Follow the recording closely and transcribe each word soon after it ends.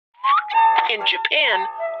In Japan,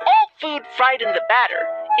 all food fried in the batter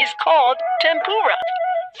is called tempura.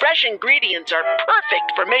 Fresh ingredients are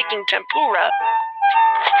perfect for making tempura.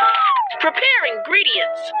 Prepare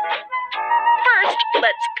ingredients. First,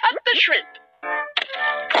 let's cut the shrimp.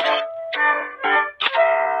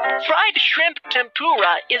 Fried shrimp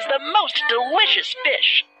tempura is the most delicious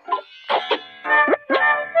fish.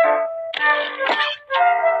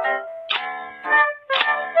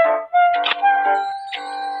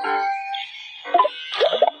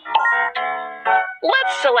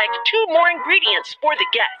 Let's select 2 more ingredients for the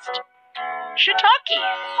guest. Shiitake,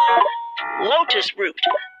 lotus root,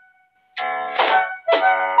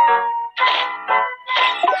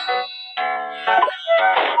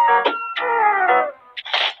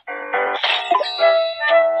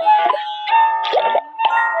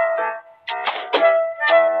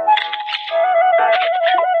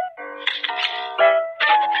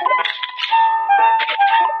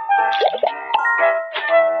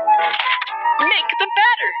 make the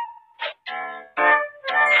batter.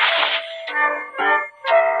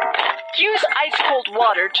 Use ice-cold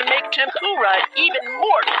water to make tempura even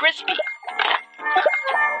more crispy.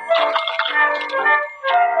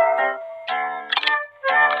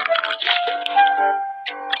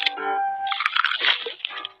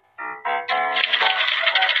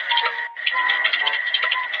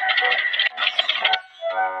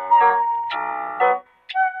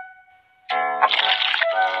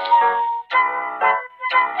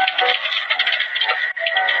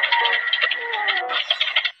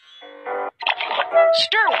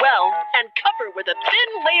 Stir well and cover with a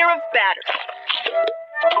thin layer of batter.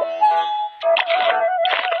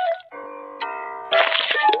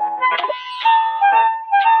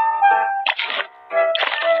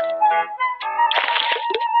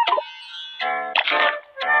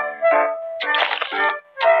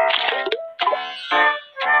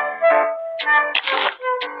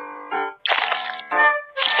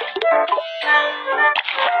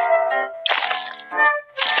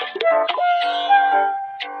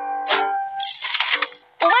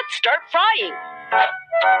 Let's start frying.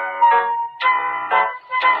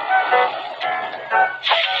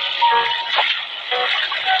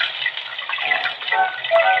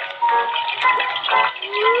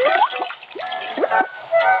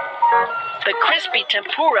 The crispy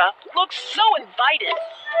tempura looks so inviting.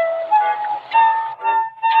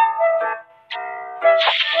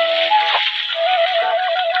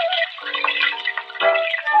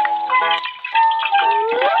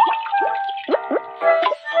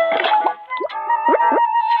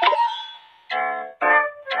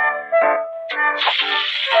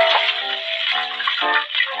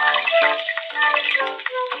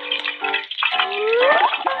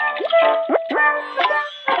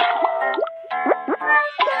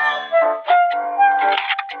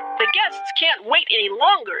 The guests can't wait any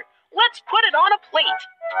longer. Let's put it on a plate.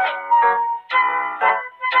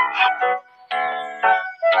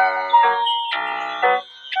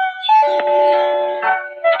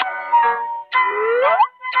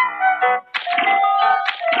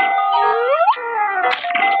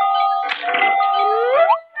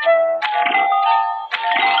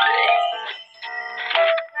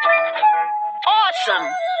 Awesome!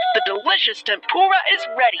 The delicious tempura is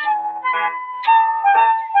ready.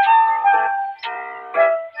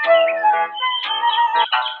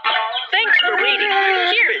 Thanks for waiting.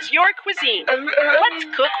 Here is your cuisine. Let's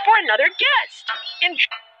cook for another guest. Enjoy.